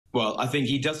Well, I think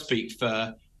he does speak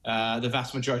for the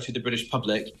vast majority of the British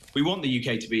public. We want the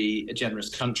UK to be a generous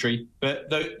country, but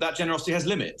that generosity has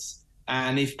limits.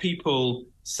 And if people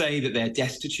say that they're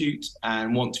destitute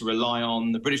and want to rely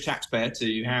on the British taxpayer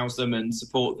to house them and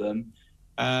support them,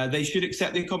 they should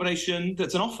accept the accommodation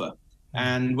that's on offer.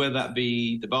 And whether that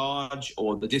be the barge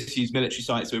or the disused military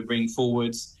sites we're bringing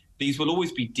forwards, these will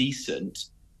always be decent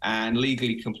and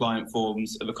legally compliant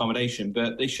forms of accommodation,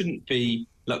 but they shouldn't be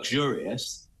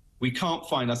luxurious. We can't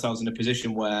find ourselves in a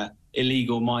position where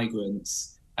illegal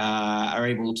migrants are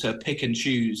able to pick and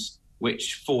choose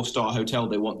which four-star hotel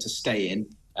they want to stay in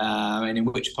and in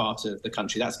which part of the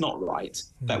country. That's not right.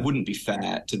 That wouldn't be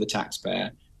fair to the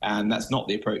taxpayer, and that's not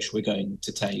the approach we're going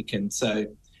to take. And so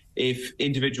if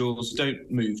individuals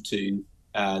don't move to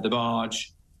the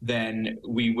barge, then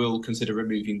we will consider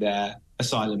removing their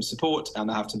asylum support and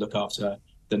they'll have to look after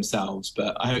themselves.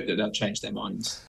 But I hope that they'll change their minds.